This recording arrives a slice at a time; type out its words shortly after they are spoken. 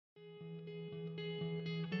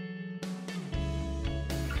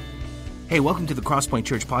Hey, welcome to the Crosspoint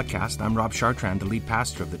Church podcast. I'm Rob Chartrand, the lead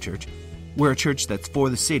pastor of the church. We're a church that's for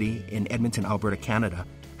the city in Edmonton, Alberta, Canada,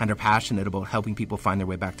 and are passionate about helping people find their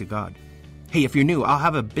way back to God. Hey, if you're new, I'll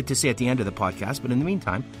have a bit to say at the end of the podcast, but in the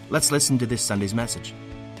meantime, let's listen to this Sunday's message.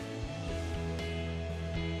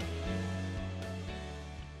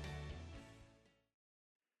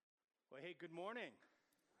 Well, hey, good morning.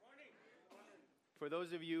 For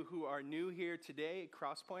those of you who are new here today at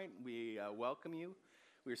Crosspoint, we welcome you.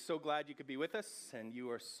 We're so glad you could be with us, and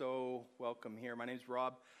you are so welcome here. My name's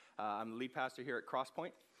Rob. I'm the lead pastor here at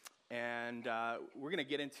Crosspoint, and we're going to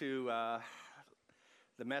get into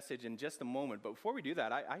the message in just a moment. But before we do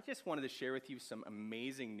that, I just wanted to share with you some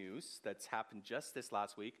amazing news that's happened just this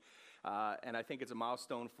last week, and I think it's a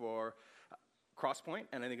milestone for Crosspoint,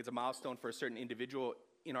 and I think it's a milestone for a certain individual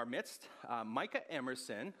in our midst. Micah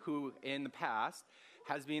Emerson, who in the past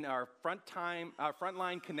has been our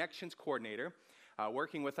frontline connections coordinator,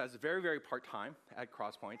 working with us very, very part-time at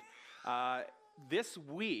Crosspoint, this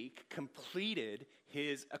week completed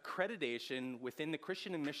his accreditation within the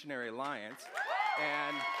Christian and Missionary Alliance.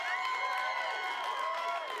 And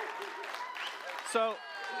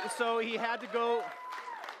so he had to go.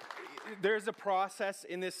 There's a process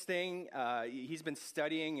in this thing. He's been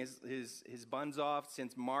studying his buns off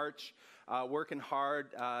since March, working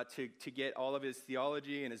hard to get all of his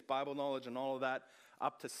theology and his Bible knowledge and all of that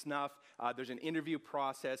up to snuff. There's an interview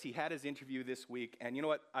process. He had his interview this week, and you know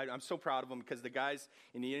what? I'm so proud of him because the guys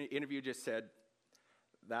in the interview just said,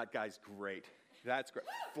 "That guy's great. That's great.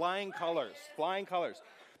 Flying colors, flying colors."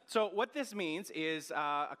 So what this means is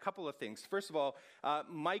a couple of things. First of all,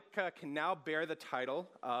 Mike can now bear the title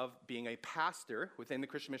of being a pastor within the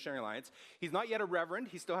Christian Missionary Alliance. He's not yet a reverend.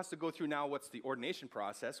 He still has to go through now what's the ordination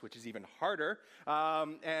process, which is even harder,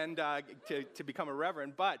 to become a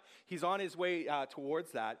reverend. But he's on his way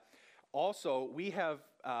towards that. Also, we have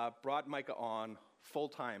brought Micah on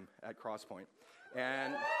full-time at Crosspoint.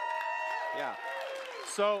 And, yeah.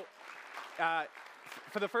 So,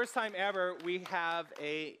 for the first time ever, we have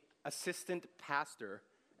a assistant pastor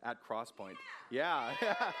at Crosspoint. Yeah.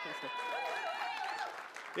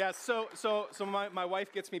 Yeah, so my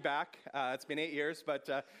wife gets me back. It's been 8 years,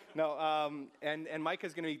 but no. And Mike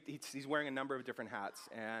is going to be, he's wearing a number of different hats,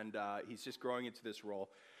 and he's just growing into this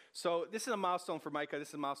role. So this is a milestone for Micah. This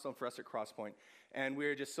is a milestone for us at Crosspoint. And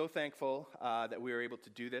we're just so thankful that we were able to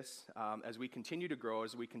do this as we continue to grow,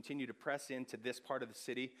 as we continue to press into this part of the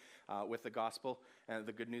city with the gospel and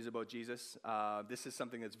the good news about Jesus. This is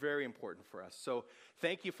something that's very important for us. So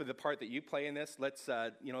thank you for the part that you play in this. Let's,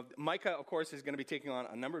 Micah, of course, is going to be taking on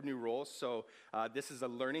a number of new roles. So this is a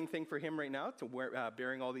learning thing for him right now to wear,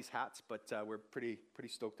 bearing all these hats, but we're pretty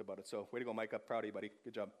stoked about it. So way to go, Micah. Proud of you, buddy.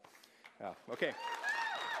 Good job. Okay.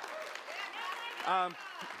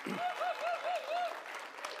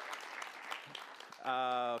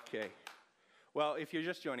 Okay. Well, if you're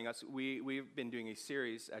just joining us, we've been doing a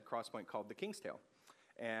series at Crosspoint called The King's Tale.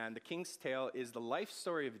 And The King's Tale is the life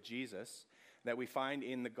story of Jesus that we find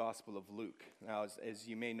in the Gospel of Luke. Now, as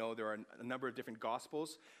you may know, there are a number of different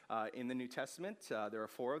Gospels in the New Testament. There are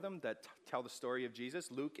 4 of them that tell the story of Jesus.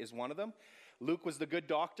 Luke is one of them. Luke was the good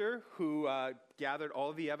doctor who gathered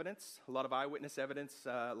all of the evidence, a lot of eyewitness evidence,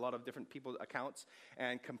 a lot of different people's accounts,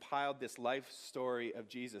 and compiled this life story of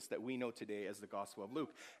Jesus that we know today as the Gospel of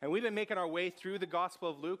Luke. And we've been making our way through the Gospel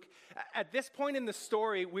of Luke. At this point in the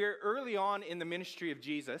story, we're early on in the ministry of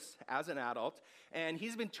Jesus as an adult, and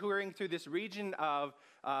he's been touring through this region of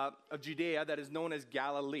Judea that is known as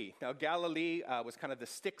Galilee. Now, Galilee was kind of the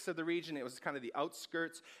sticks of the region. It was kind of the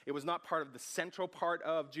outskirts. It was not part of the central part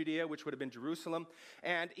of Judea, which would have been Jerusalem.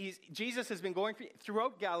 And Jesus has been going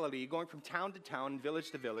throughout Galilee, going from town to town,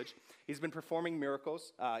 village to village. He's been performing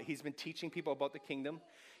miracles. He's been teaching people about the kingdom.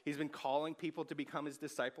 He's been calling people to become his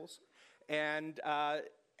disciples. And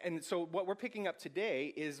so what we're picking up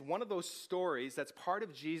today is one of those stories that's part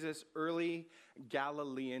of Jesus' early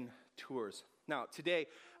Galilean tours. Now, today,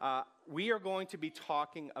 we are going to be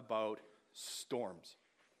talking about storms.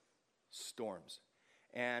 Storms.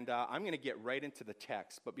 And I'm going to get right into the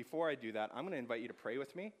text. But before I do that, I'm going to invite you to pray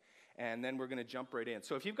with me. And then we're going to jump right in.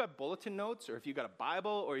 So if you've got bulletin notes, or if you've got a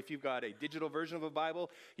Bible, or if you've got a digital version of a Bible,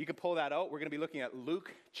 you can pull that out. We're going to be looking at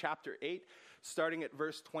Luke chapter 8, starting at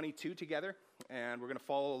verse 22 together. And we're going to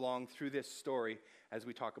follow along through this story as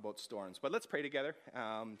we talk about storms. But let's pray together.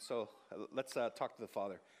 So let's talk to the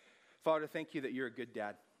Father. Father, thank you that you're a good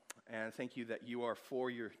dad, and thank you that you are for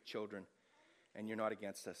your children, and you're not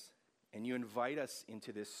against us. And you invite us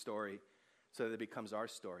into this story so that it becomes our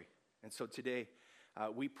story. And so today,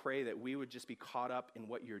 we pray that we would just be caught up in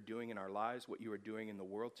what you're doing in our lives, what you are doing in the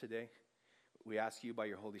world today. We ask you by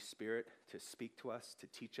your Holy Spirit to speak to us, to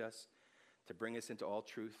teach us, to bring us into all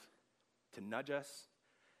truth, to nudge us,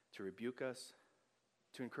 to rebuke us,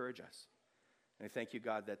 to encourage us. And I thank you,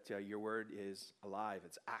 God, that your word is alive,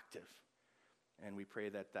 it's active. And we pray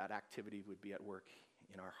that that activity would be at work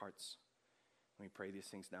in our hearts. And we pray these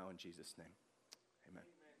things now in Jesus' name. Amen.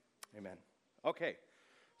 Amen. Okay,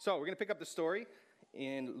 so we're going to pick up the story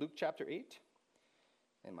in Luke chapter 8.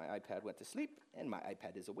 And my iPad went to sleep, and my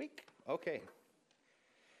iPad is awake. Okay.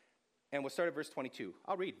 And we'll start at verse 22.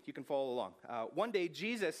 I'll read. You can follow along. One day,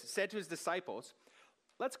 Jesus said to his disciples,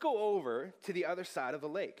 "Let's go over to the other side of the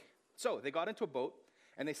lake." So they got into a boat,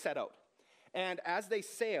 and they set out. And as they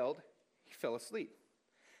sailed, he fell asleep.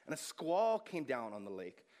 And a squall came down on the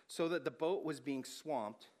lake, so that the boat was being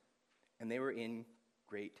swamped, and they were in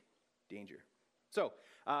great danger. So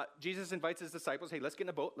Jesus invites his disciples, hey, let's get in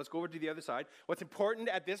a boat. Let's go over to the other side. What's important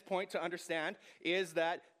at this point to understand is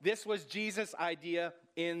that this was Jesus' idea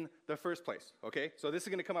in the first place, okay? So this is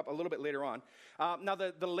going to come up a little bit later on. Now,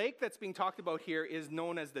 the lake that's being talked about here is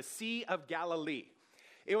known as the Sea of Galilee.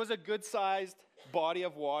 It was a good-sized body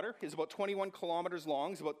of water. It's about 21 kilometers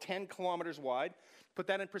long. It's about 10 kilometers wide. Put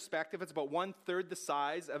that in perspective, it's about 1/3 the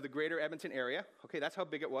size of the greater Edmonton area. Okay, that's how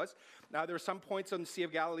big it was. Now, there were some points on the Sea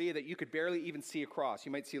of Galilee that you could barely even see across.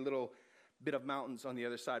 You might see a little bit of mountains on the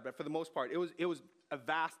other side, but for the most part, it was a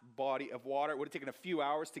vast body of water. It would have taken a few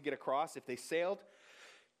hours to get across if they sailed.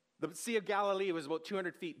 The Sea of Galilee was about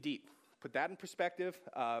 200 feet deep. Put that in perspective,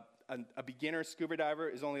 a beginner scuba diver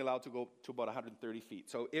is only allowed to go to about 130 feet.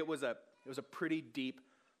 So it was a pretty deep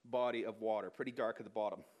body of water, pretty dark at the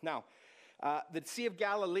bottom. Now, the Sea of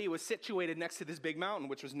Galilee was situated next to this big mountain,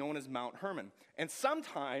 which was known as Mount Hermon. And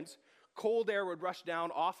sometimes cold air would rush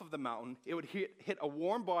down off of the mountain. It would hit a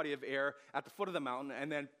warm body of air at the foot of the mountain,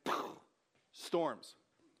 and then storms,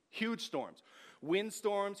 huge storms.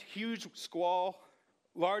 Windstorms, huge squall,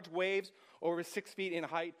 large waves over 6 feet in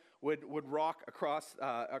height would rock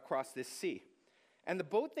across this sea. And the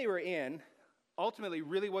boat they were in ultimately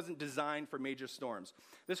really wasn't designed for major storms.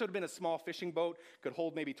 This would have been a small fishing boat, could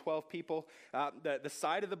hold maybe 12 people. The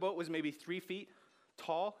side of the boat was maybe 3 feet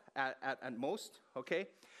tall at most, okay?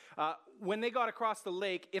 When they got across the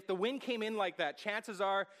lake, if the wind came in like that, chances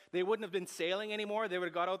are they wouldn't have been sailing anymore. They would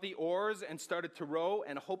have got out the oars and started to row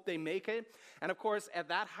and hope they make it. And of course, at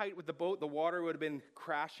that height with the boat, the water would have been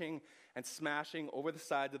crashing and smashing over the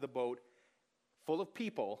sides of the boat, full of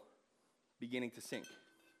people beginning to sink.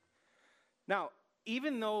 Now,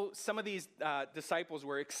 even though some of these disciples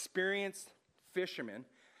were experienced fishermen,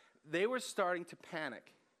 they were starting to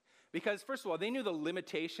panic. Because, first of all, they knew the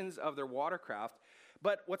limitations of their watercraft,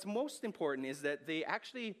 but what's most important is that they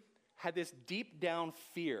actually had this deep down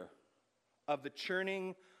fear of the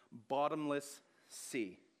churning, bottomless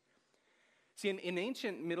sea. See, in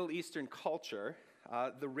ancient Middle Eastern culture,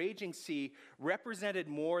 the raging sea represented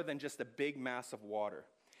more than just a big mass of water.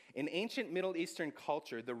 In ancient Middle Eastern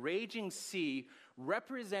culture, the raging sea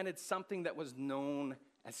represented something that was known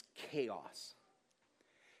as chaos.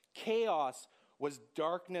 Chaos was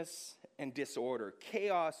darkness and disorder.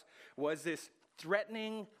 Chaos was this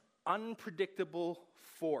threatening, unpredictable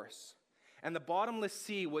force. And the bottomless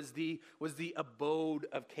sea was the abode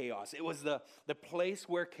of chaos. It was the place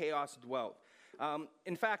where chaos dwelt.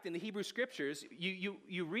 In fact, in the Hebrew Scriptures,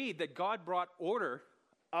 you read that God brought order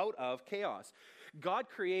out of chaos. God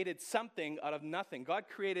created something out of nothing. God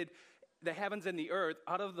created the heavens and the earth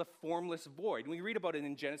out of the formless void. And we read about it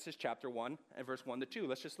in Genesis chapter 1 and verse 1 to 2.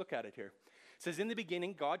 Let's just look at it here. It says, "In the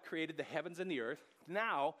beginning, God created the heavens and the earth.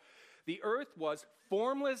 Now, the earth was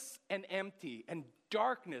formless and empty, and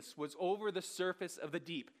darkness was over the surface of the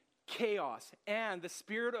deep." Chaos. And the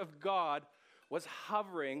Spirit of God was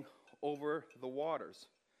hovering over the waters.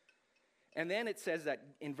 And then it says that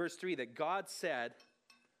in verse 3 that God said,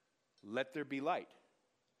 "Let there be light."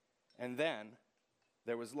 And then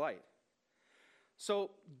there was light.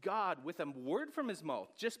 So God, with a word from his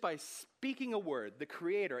mouth, just by speaking a word, the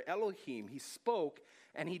Creator, Elohim, he spoke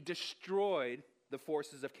and he destroyed the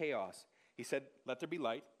forces of chaos. He said, "Let there be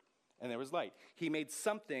light," and there was light. He made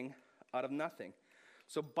something out of nothing.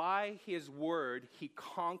 So by his word, he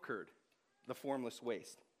conquered the formless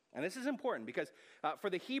waste. And this is important because for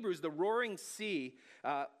the Hebrews, the roaring sea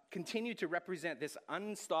continued to represent this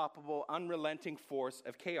unstoppable, unrelenting force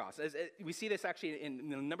of chaos. We see this actually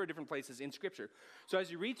in a number of different places in Scripture. So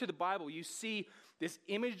as you read through the Bible, you see this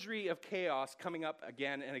imagery of chaos coming up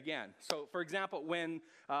again and again. So, for example, when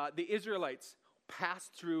the Israelites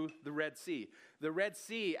passed through the Red Sea. The Red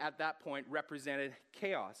Sea at that point represented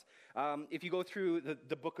chaos. If you go through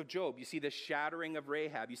the book of Job, you see the shattering of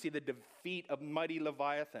Rahab. You see the defeat of mighty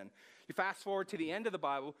Leviathan. You fast forward to the end of the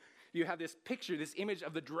Bible, you have this picture, this image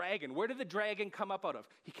of the dragon. Where did the dragon come up out of?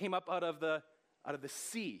 He came up out of the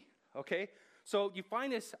sea, okay? So you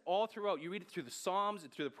find this all throughout. You read it through the Psalms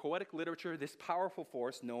and through the poetic literature, this powerful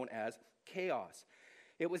force known as chaos.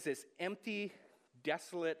 It was this empty,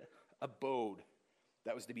 desolate abode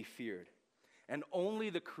that was to be feared. And only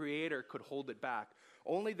the Creator could hold it back.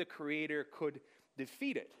 Only the Creator could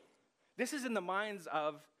defeat it. This is in the minds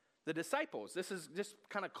of the disciples. This is just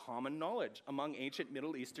kind of common knowledge among ancient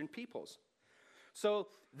Middle Eastern peoples. So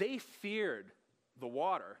they feared the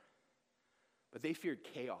water, but they feared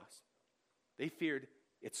chaos. They feared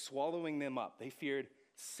it swallowing them up. They feared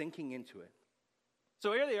sinking into it.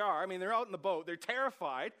 So here they are. I mean, they're out in the boat. They're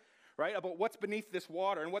terrified, right, about what's beneath this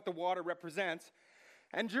water and what the water represents.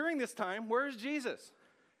 And during this time, where is Jesus?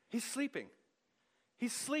 He's sleeping.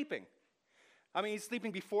 He's sleeping. I mean, he's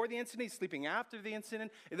sleeping before the incident. He's sleeping after the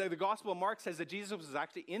incident. The Gospel of Mark says that Jesus was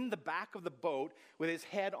actually in the back of the boat with his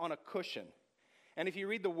head on a cushion. And if you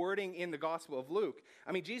read the wording in the Gospel of Luke,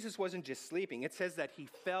 I mean, Jesus wasn't just sleeping. It says that he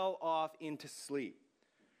fell off into sleep.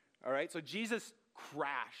 All right? So Jesus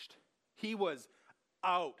crashed. He was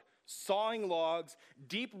out, sawing logs,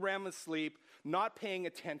 deep REM sleep, not paying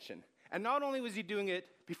attention. And not only was he doing it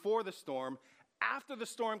before the storm, after the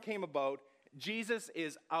storm came about, Jesus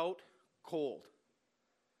is out cold.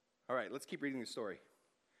 All right, let's keep reading the story.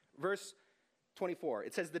 Verse 24,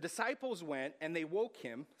 it says, the disciples went and they woke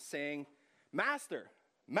him, saying, Master,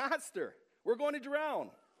 Master, we're going to drown.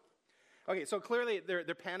 Okay, so clearly they're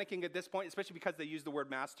panicking at this point, especially because they use the word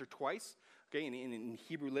master twice. Okay, in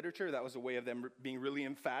Hebrew literature, that was a way of them being really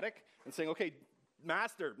emphatic and saying, okay,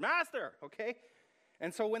 Master, Master, okay?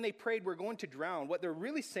 And so when they prayed, we're going to drown, what they're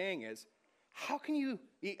really saying is, how can you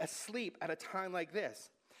be asleep at a time like this?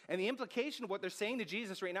 And the implication of what they're saying to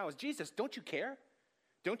Jesus right now is, Jesus, don't you care?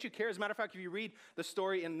 Don't you care? As a matter of fact, if you read the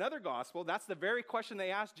story in another gospel, that's the very question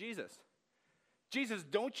they asked Jesus. Jesus,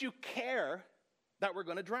 don't you care that we're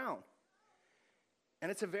going to drown?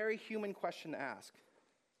 And it's a very human question to ask.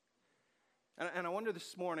 And I wonder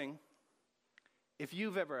this morning if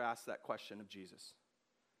you've ever asked that question of Jesus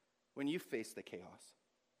when you face the chaos.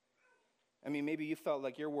 I mean, maybe you felt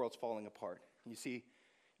like your world's falling apart. You see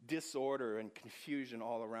disorder and confusion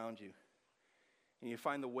all around you. And you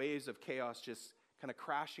find the waves of chaos just kind of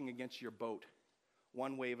crashing against your boat,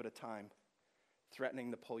 one wave at a time,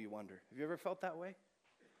 threatening to pull you under. Have you ever felt that way?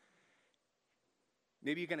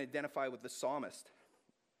 Maybe you can identify with the psalmist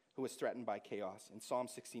who was threatened by chaos in Psalm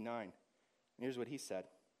 69. And here's what he said.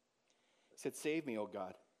 He said, save me, O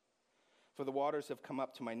God, for the waters have come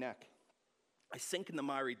up to my neck. I sink in the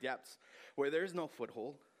miry depths where there is no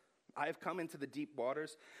foothold. I have come into the deep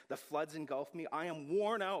waters. The floods engulf me. I am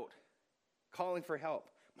worn out, calling for help.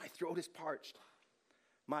 My throat is parched.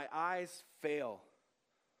 My eyes fail,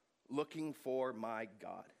 looking for my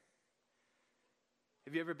God.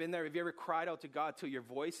 Have you ever been there? Have you ever cried out to God till your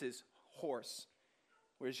voice is hoarse,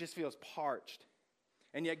 where it just feels parched,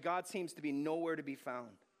 and yet God seems to be nowhere to be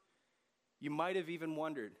found? You might have even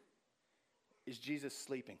wondered, is Jesus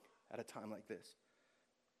sleeping at a time like this?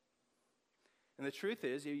 And the truth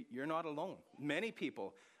is, you're not alone. Many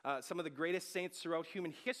people, some of the greatest saints throughout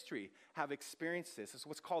human history have experienced this. It's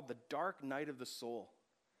what's called the dark night of the soul.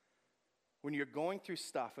 When you're going through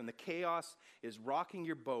stuff and the chaos is rocking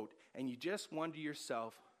your boat and you just wonder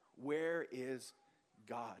yourself, where is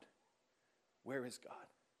God? Where is God?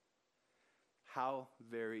 How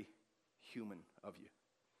very human of you.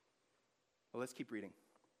 Well, let's keep reading.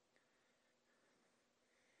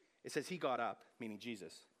 It says, he got up, meaning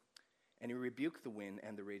Jesus, and he rebuked the wind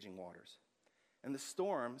and the raging waters. And the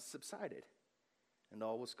storm subsided, and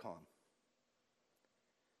all was calm.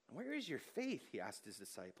 Where is your faith? He asked his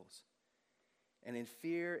disciples. And in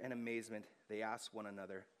fear and amazement, they asked one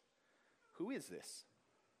another, who is this?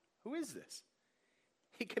 Who is this?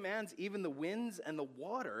 He commands even the winds and the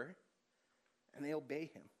water, and they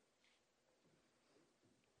obey him.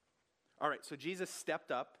 All right, so Jesus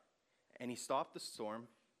stepped up, and he stopped the storm.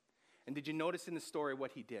 And did you notice in the story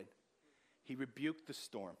what he did? He rebuked the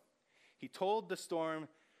storm. He told the storm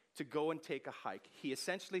to go and take a hike. He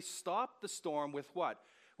essentially stopped the storm with what?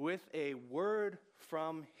 With a word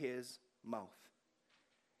from his mouth.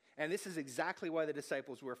 And this is exactly why the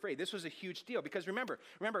disciples were afraid. This was a huge deal because remember,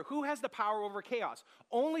 who has the power over chaos?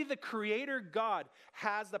 Only the Creator God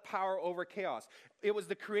has the power over chaos. It was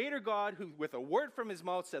the Creator God who, with a word from his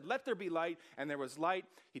mouth, said, "Let there be light," and there was light.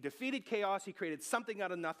 He defeated chaos. He created something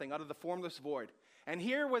out of nothing, out of the formless void. And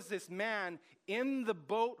here was this man in the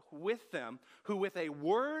boat with them who, with a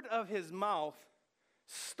word of his mouth,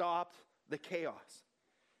 stopped the chaos.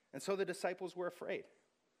 And so the disciples were afraid.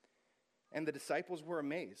 And the disciples were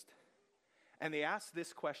amazed. And they asked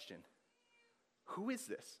this question: who is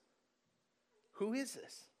this? Who is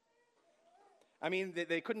this? I mean,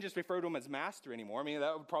 they couldn't just refer to him as master anymore. I mean,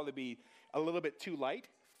 that would probably be a little bit too light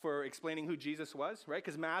for explaining who Jesus was, right?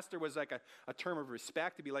 Because master was like a term of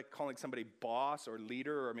respect. It'd be like calling somebody boss or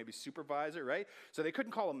leader or maybe supervisor, right? So they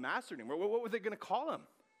couldn't call him master anymore. What were they going to call him?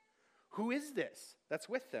 Who is this that's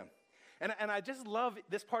with them? And I just love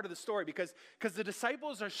this part of the story because the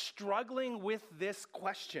disciples are struggling with this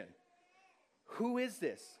question. Who is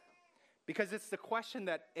this? Because it's the question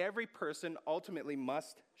that every person ultimately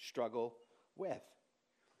must struggle with.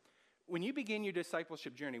 When you begin your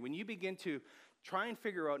discipleship journey, when you begin to try and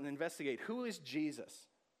figure out and investigate who is Jesus,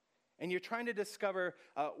 and you're trying to discover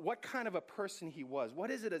what kind of a person he was,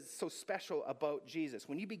 what is it that's so special about Jesus?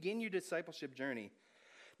 When you begin your discipleship journey,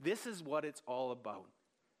 this is what it's all about.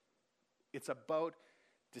 It's about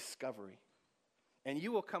discovery. And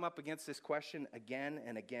you will come up against this question again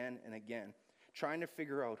and again and again, trying to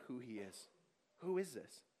figure out who he is. Who is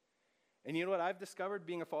this? And you know what I've discovered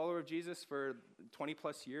being a follower of Jesus for 20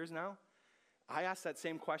 plus years now? I ask that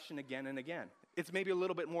same question again and again. It's maybe a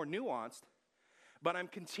little bit more nuanced, but I'm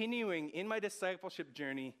continuing in my discipleship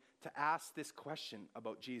journey to ask this question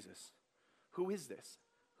about Jesus. Who is this?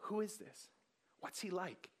 Who is this? What's he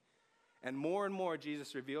like? And more,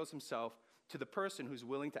 Jesus reveals himself to the person who's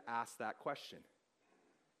willing to ask that question.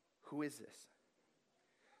 Who is this?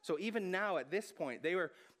 So even now at this point, they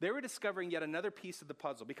were discovering yet another piece of the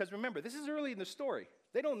puzzle. Because remember, this is early in the story.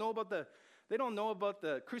 They don't know about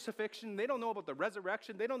the crucifixion. They don't know about the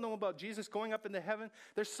resurrection. They don't know about Jesus going up into heaven.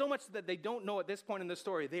 There's so much that they don't know at this point in the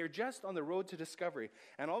story. They are just on the road to discovery.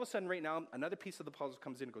 And all of a sudden right now, another piece of the puzzle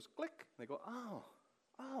comes in and goes click. And they go,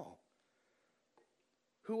 oh.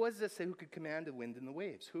 Who was this who could command the wind and the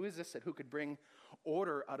waves? Who is this who could bring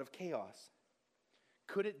order out of chaos?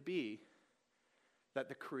 Could it be that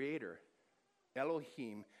the Creator,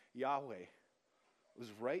 Elohim, Yahweh, was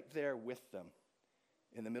right there with them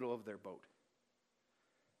in the middle of their boat?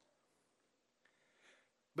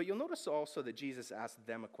 But you'll notice also that Jesus asked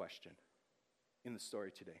them a question in the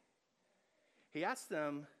story today. He asked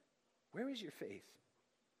them, where is your faith?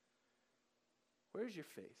 Where is your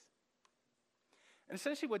faith? And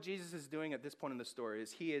essentially what Jesus is doing at this point in the story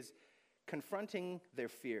is he is confronting their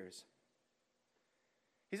fears.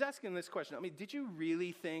 He's asking this question. I mean, did you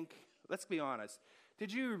really think, let's be honest,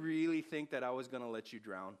 did you really think that I was going to let you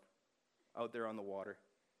drown out there on the water?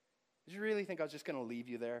 Did you really think I was just going to leave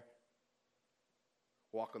you there?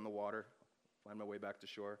 Walk on the water, find my way back to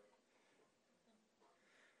shore?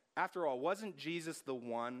 After all, wasn't Jesus the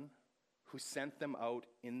one who sent them out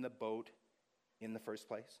in the boat in the first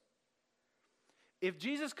place? If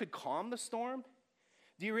Jesus could calm the storm,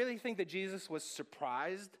 do you really think that Jesus was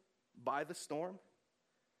surprised by the storm?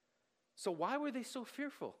 So why were they so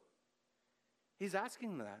fearful? He's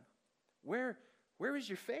asking them that. Where is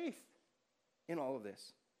your faith in all of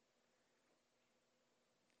this?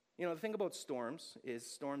 You know, the thing about storms is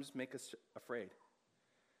storms make us afraid.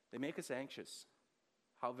 They make us anxious.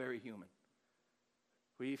 How very human.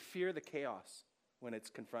 We fear the chaos when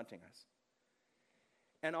it's confronting us.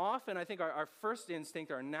 And often, I think our first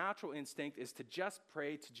instinct, our natural instinct, is to just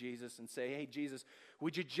pray to Jesus and say, hey, Jesus,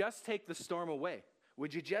 would you just take the storm away?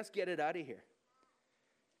 Would you just get it out of here?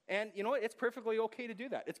 And you know what? It's perfectly okay to do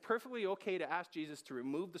that. It's perfectly okay to ask Jesus to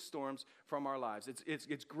remove the storms from our lives.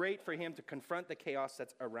 It's great for him to confront the chaos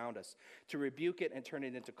that's around us, to rebuke it and turn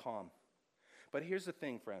it into calm. But here's the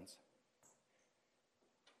thing, friends.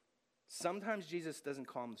 Sometimes Jesus doesn't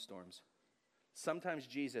calm the storms. Sometimes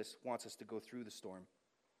Jesus wants us to go through the storm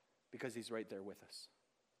because he's right there with us.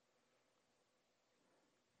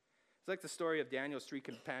 It's like the story of Daniel's 3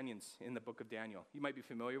 companions in the book of Daniel. You might be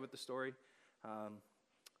familiar with the story.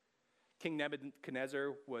 King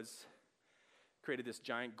Nebuchadnezzar created this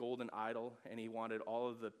giant golden idol, and he wanted all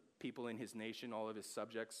of the people in his nation, all of his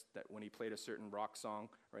subjects, that when he played a certain rock song,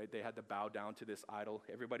 right, they had to bow down to this idol.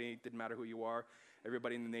 Everybody, didn't matter who you are,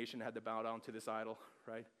 everybody in the nation had to bow down to this idol,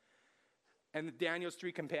 right? And Daniel's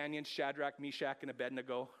 3 companions, Shadrach, Meshach, and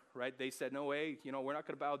Abednego, right? They said, no way, we're not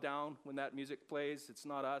going to bow down when that music plays. It's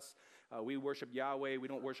not us. We worship Yahweh. We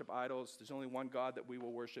don't worship idols. There's only one God that we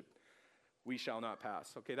will worship. we shall not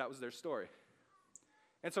pass. Okay, that was their story.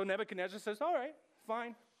 And so Nebuchadnezzar says, all right,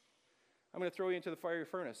 fine. I'm going to throw you into the fiery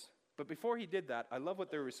furnace. But before he did that, I love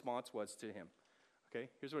what their response was to him. Okay,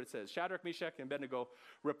 here's what it says. Shadrach, Meshach, and Abednego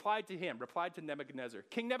replied to Nebuchadnezzar,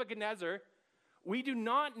 King Nebuchadnezzar, we do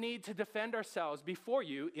not need to defend ourselves before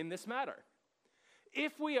you in this matter.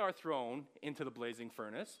 If we are thrown into the blazing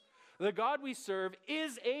furnace, the God we serve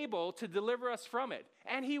is able to deliver us from it,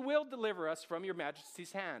 and he will deliver us from your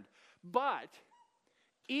majesty's hand. But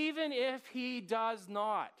even if he does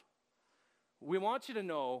not, we want you to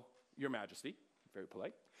know, your majesty, very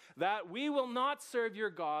polite, that we will not serve your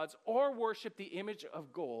gods or worship the image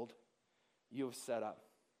of gold you have set up.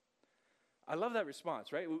 I love that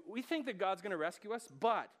response, right? We think that God's going to rescue us,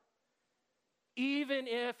 but even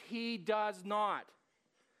if he does not,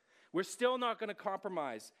 we're still not going to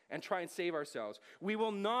compromise and try and save ourselves. We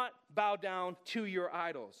will not bow down to your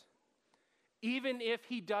idols. Even if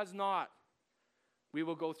he does not, we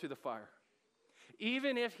will go through the fire.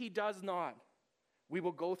 Even if he does not, we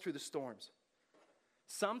will go through the storms.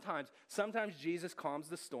 Sometimes Jesus calms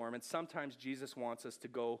the storm, and sometimes Jesus wants us to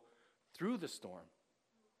go through the storm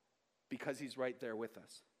because he's right there with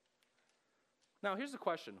us. Now, here's the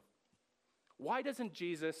question. Why doesn't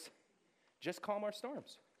Jesus just calm our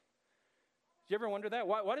storms? Do you ever wonder that?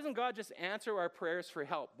 Why doesn't God just answer our prayers for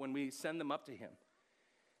help when we send them up to him?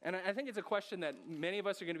 And I think it's a question that many of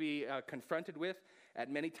us are going to be confronted with at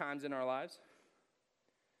many times in our lives.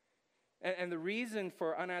 And the reason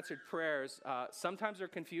for unanswered prayers, sometimes they're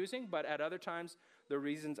confusing, but at other times, the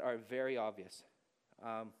reasons are very obvious.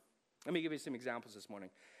 Let me give you some examples this morning.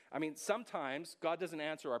 I mean, sometimes God doesn't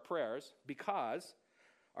answer our prayers because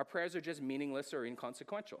our prayers are just meaningless or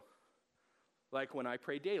inconsequential. Like when I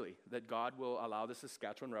pray daily, that God will allow the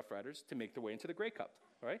Saskatchewan Roughriders to make their way into the Grey Cup,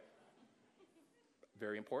 right?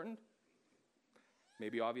 Very important.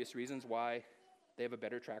 Maybe obvious reasons why they have a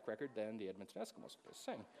better track record than the Edmonton Eskimos. Just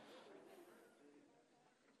saying.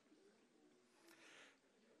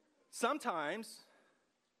 Sometimes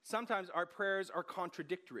our prayers are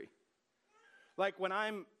contradictory. Like when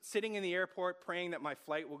I'm sitting in the airport praying that my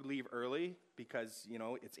flight will leave early because,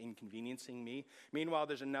 it's inconveniencing me. Meanwhile,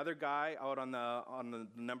 there's another guy out on the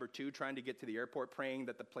number 2 trying to get to the airport praying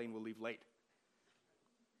that the plane will leave late.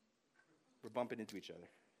 We're bumping into each other.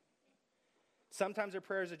 Sometimes our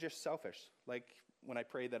prayers are just selfish, like when I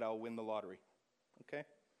pray that I'll win the lottery. Okay?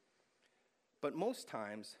 But most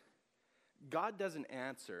times, God doesn't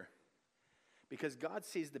answer because God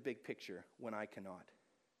sees the big picture when I cannot.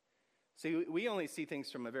 See, we only see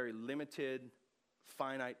things from a very limited,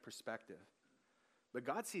 finite perspective. But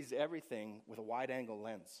God sees everything with a wide-angle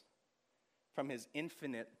lens from his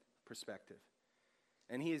infinite perspective.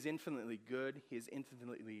 And he is infinitely good. He is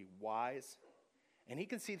infinitely wise. And he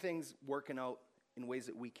can see things working out in ways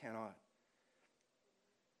that we cannot.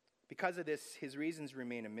 Because of this, his reasons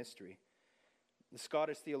remain a mystery. The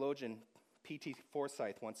Scottish theologian P.T.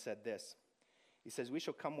 Forsyth once said this. He says, we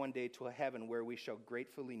shall come one day to a heaven where we shall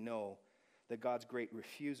gratefully know that God's great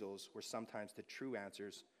refusals were sometimes the true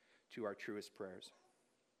answers to our truest prayers.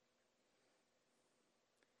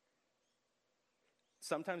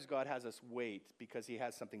 Sometimes God has us wait because he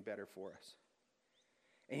has something better for us.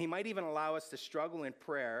 And he might even allow us to struggle in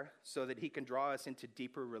prayer so that he can draw us into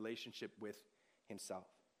deeper relationship with himself.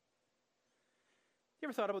 You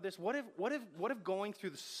ever thought about this? What if going through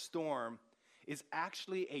the storm is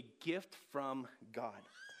actually a gift from God?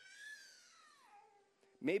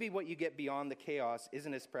 Maybe what you get beyond the chaos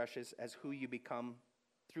isn't as precious as who you become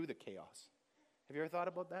through the chaos. Have you ever thought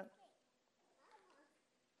about that?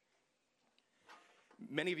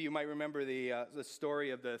 Many of you might remember the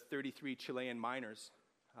story of the 33 Chilean miners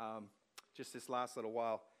just this last little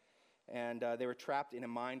while. And they were trapped in a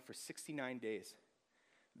mine for 69 days.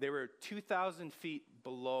 They were 2,000 feet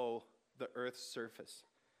below the Earth's surface.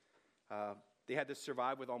 They had to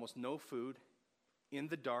survive with almost no food, in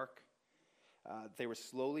the dark. They were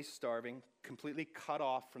slowly starving, completely cut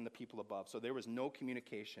off from the people above. So there was no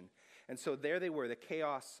communication. And so there they were, the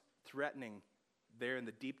chaos threatening there in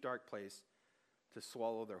the deep, dark place to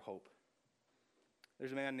swallow their hope.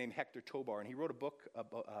 There's a man named Hector Tobar, and he wrote a book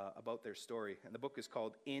about their story. And the book is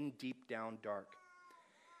called In Deep Down Dark.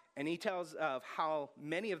 And he tells of how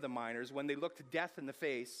many of the miners, when they looked death in the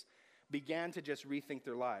face, began to just rethink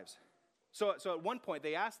their lives. So at one point,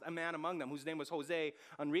 they asked a man among them, whose name was Jose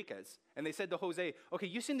Enriquez, and they said to Jose, okay,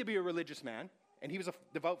 you seem to be a religious man, and he was a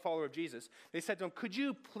devout follower of Jesus. They said to him, could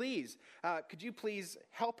you please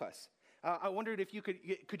help us? I wondered if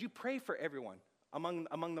could you pray for everyone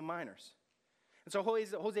among the miners? And so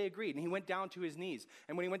Jose agreed, and he went down to his knees.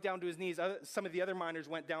 And when he went down to his knees, some of the other miners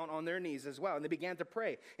went down on their knees as well, and they began to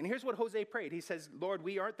pray. And here's what Jose prayed. He says, Lord,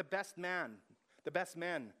 we aren't the best men,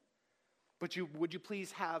 but would you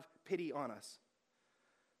please have pity on us?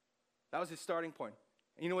 That was his starting point.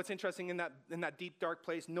 And you know what's interesting? In that deep, dark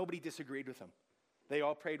place, nobody disagreed with him. They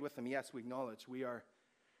all prayed with him. Yes, we acknowledge we are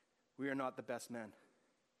not the best men.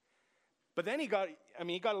 But then he got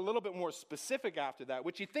a little bit more specific after that,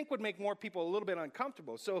 which you think would make more people a little bit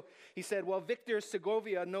uncomfortable. So he said, well, Victor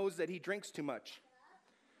Segovia knows that he drinks too much.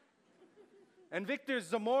 And Victor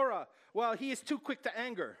Zamora, well, he is too quick to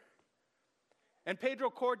anger. And Pedro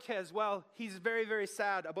Cortez, well, he's very, very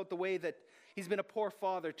sad about the way that he's been a poor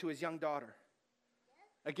father to his young daughter.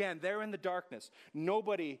 Again, they're in the darkness.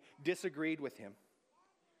 Nobody disagreed with him.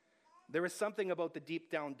 There was something about the deep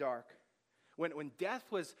down dark. When death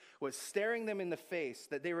was staring them in the face,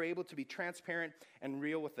 that they were able to be transparent and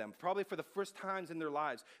real with them. Probably for the first times in their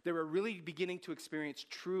lives, they were really beginning to experience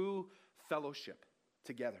true fellowship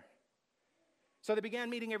together. So they began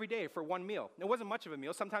meeting every day for one meal. It wasn't much of a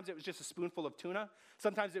meal. Sometimes it was just a spoonful of tuna.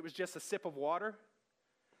 Sometimes it was just a sip of water.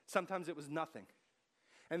 Sometimes it was nothing.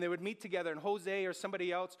 And they would meet together, and Jose or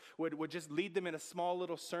somebody else would just lead them in a small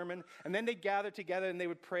little sermon. And then they'd gather together and they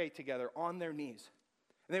would pray together on their knees.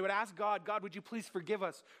 And they would ask God, would you please forgive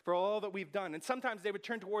us for all that we've done? And sometimes they would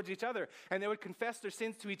turn towards each other and they would confess their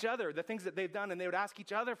sins to each other, the things that they've done, and they would ask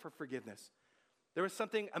each other for forgiveness. There was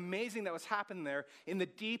something amazing that was happening there in the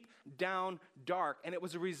deep down dark. And it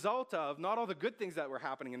was a result of not all the good things that were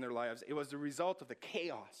happening in their lives. It was the result of the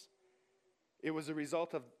chaos. It was a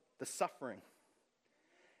result of the suffering.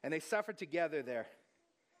 And they suffered together there.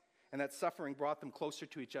 And that suffering brought them closer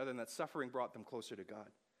to each other, and that suffering brought them closer to God.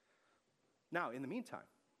 Now, in the meantime,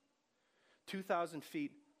 2,000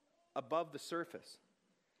 feet above the surface,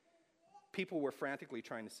 people were frantically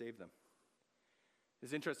trying to save them.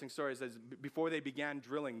 This interesting story says before they began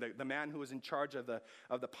drilling, the man who was in charge of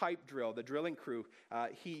the pipe drill, the drilling crew,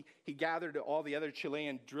 he gathered all the other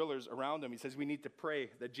Chilean drillers around him. He says, we need to pray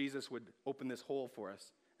that Jesus would open this hole for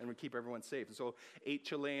us and would keep everyone safe. And so 8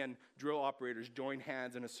 Chilean drill operators joined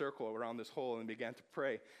hands in a circle around this hole and began to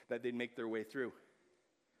pray that they'd make their way through.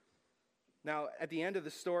 Now, at the end of the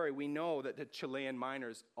story, we know that the Chilean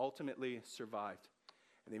miners ultimately survived.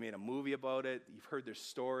 And they made a movie about it. You've heard their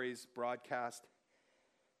stories broadcast.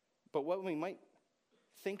 But what we might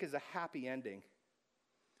think is a happy ending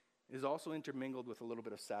is also intermingled with a little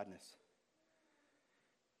bit of sadness.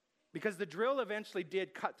 Because the drill eventually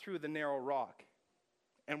did cut through the narrow rock.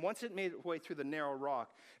 And once it made its way through the narrow rock,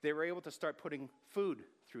 they were able to start putting food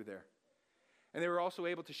through there. And they were also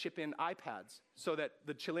able to ship in iPads so that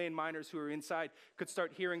the Chilean miners who were inside could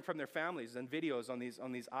start hearing from their families and videos on these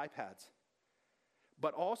iPads.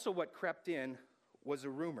 But also what crept in was a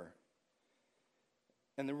rumor.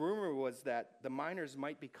 And the rumor was that the miners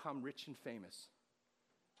might become rich and famous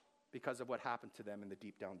because of what happened to them in the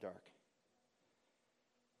deep down dark.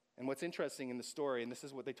 And what's interesting in the story, and this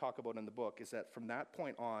is what they talk about in the book, is that from that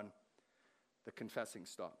point on, the confessing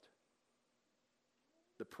stopped.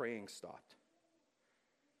 The praying stopped.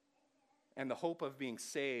 And the hope of being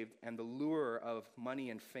saved and the lure of money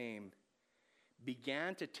and fame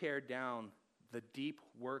began to tear down the deep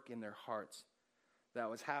work in their hearts that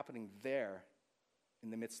was happening there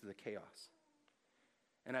in the midst of the chaos.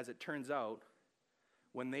 And as it turns out,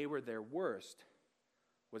 when they were their worst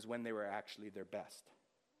was when they were actually their best.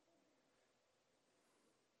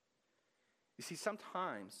 You see,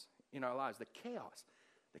 sometimes in our lives, the chaos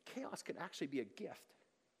can actually be a gift.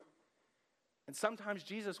 And sometimes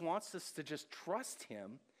Jesus wants us to just trust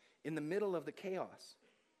him in the middle of the chaos.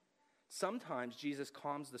 Sometimes Jesus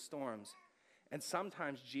calms the storms, and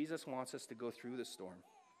sometimes Jesus wants us to go through the storm.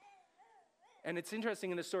 And it's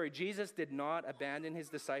interesting in the story, Jesus did not abandon his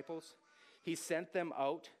disciples. He sent them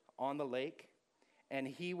out on the lake, and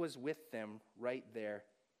he was with them right there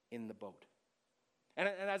in the boat. And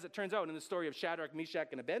as it turns out, in the story of Shadrach, Meshach,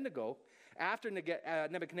 and Abednego, after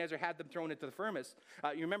Nebuchadnezzar had them thrown into the furnace,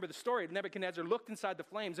 you remember the story. Nebuchadnezzar looked inside the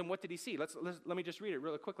flames, and what did he see? Let me just read it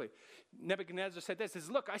really quickly. Nebuchadnezzar said this,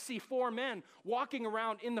 look, I see 4 men walking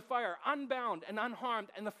around in the fire, unbound and unharmed,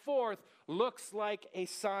 and the 4th looks like a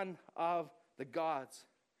son of the gods.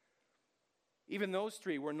 Even those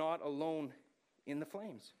 3 were not alone in the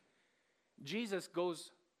flames. Jesus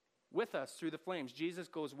goes with us through the flames. Jesus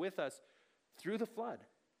goes with us through the flood.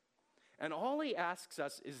 And all he asks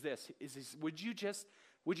us is this, would you just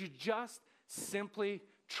simply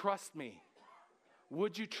trust me?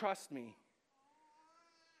 Would you trust me?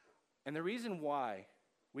 And the reason why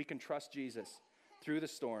we can trust Jesus through the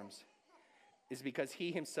storms is because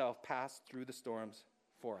he himself passed through the storms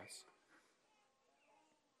for us.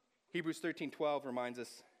 Hebrews 13:12 reminds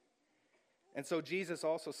us, and so Jesus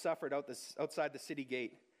also suffered outside the city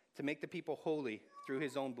gate to make the people holy through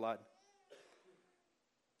his own blood.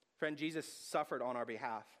 Friend, Jesus suffered on our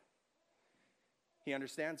behalf. He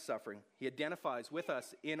understands suffering. He identifies with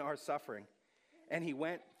us in our suffering. And he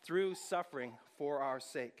went through suffering for our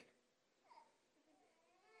sake.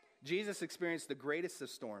 Jesus experienced the greatest of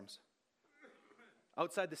storms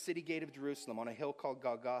outside the city gate of Jerusalem on a hill called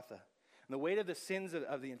Golgotha. And the weight of the sins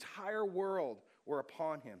of the entire world were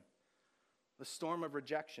upon him. The storm of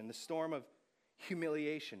rejection, the storm of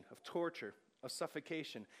humiliation, of torture, of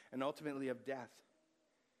suffocation, and ultimately of death.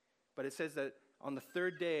 But it says that on the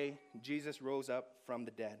third day, Jesus rose up from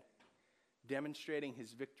the dead, demonstrating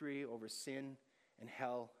his victory over sin and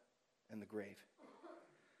hell and the grave.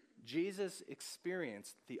 Jesus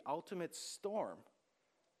experienced the ultimate storm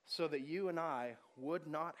so that you and I would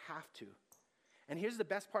not have to. And here's the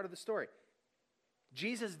best part of the story.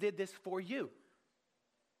 Jesus did this for you.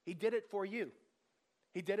 He did it for you.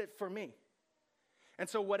 He did it for me. And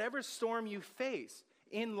so whatever storm you face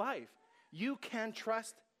in life, you can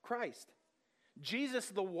trust Christ. Jesus,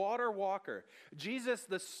 the water walker, Jesus,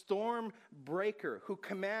 the storm breaker, who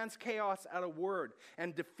commands chaos at a word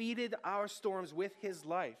and defeated our storms with his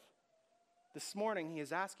life. This morning, he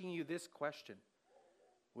is asking you this question: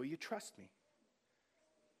 will you trust me?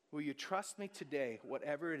 Will you trust me today,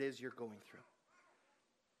 whatever it is you're going through?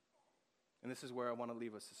 And this is where I want to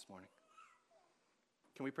leave us this morning.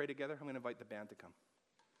 Can we pray together? I'm going to invite the band to come.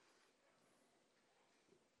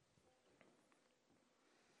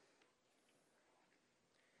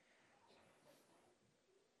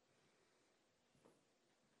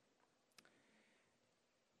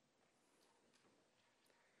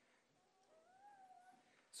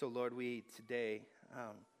 So, Lord, we today,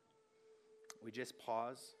 we just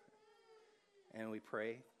pause and we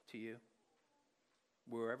pray to you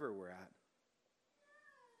wherever we're at.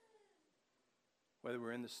 Whether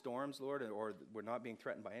we're in the storms, Lord, or we're not being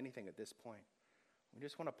threatened by anything at this point. We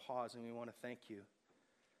just want to pause and we want to thank you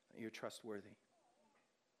that you're trustworthy.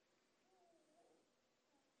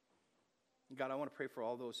 God, I want to pray for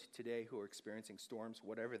all those today who are experiencing storms,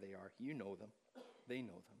 whatever they are. You know them. They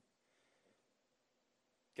know them.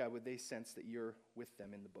 God, would they sense that you're with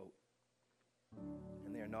them in the boat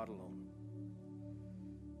and they are not alone.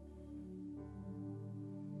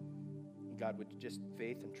 And God, would just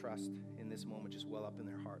faith and trust in this moment just well up in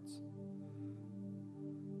their hearts.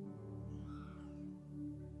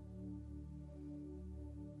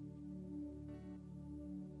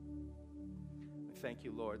 We thank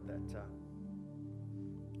you, Lord, that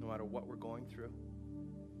no matter what we're going through,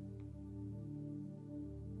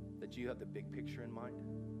 that you have the big picture in mind.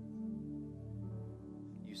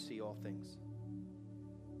 You see all things.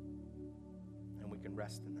 And we can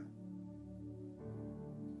rest in that.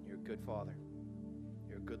 You're a good Father.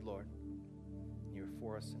 You're a good Lord. You're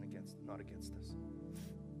for us and not against us.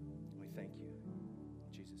 We thank you.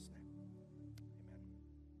 In Jesus' name.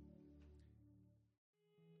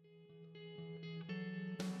 Amen.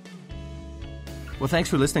 Well, thanks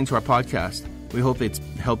for listening to our podcast. We hope it's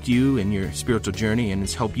helped you in your spiritual journey and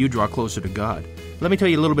it's helped you draw closer to God. Let me tell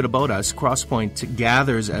you a little bit about us. Crosspoint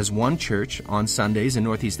gathers as one church on Sundays in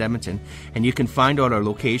Northeast Edmonton, and you can find out our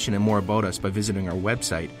location and more about us by visiting our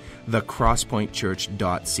website,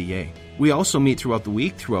 thecrosspointchurch.ca. We also meet throughout the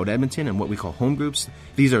week throughout Edmonton in what we call home groups.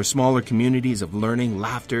 These are smaller communities of learning,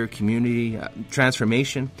 laughter, community,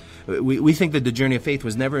 transformation. We think that the journey of faith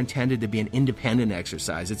was never intended to be an independent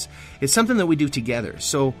exercise. It's something that we do together.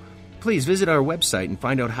 So please visit our website and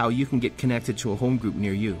find out how you can get connected to a home group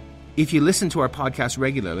near you. If you listen to our podcast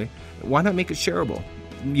regularly, why not make it shareable?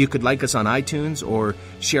 You could like us on iTunes or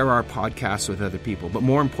share our podcast with other people. But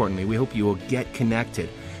more importantly, we hope you will get connected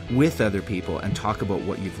with other people and talk about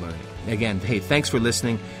what you've learned. Again, hey, thanks for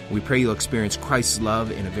listening. We pray you'll experience Christ's love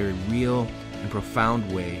in a very real and profound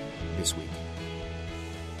way this week.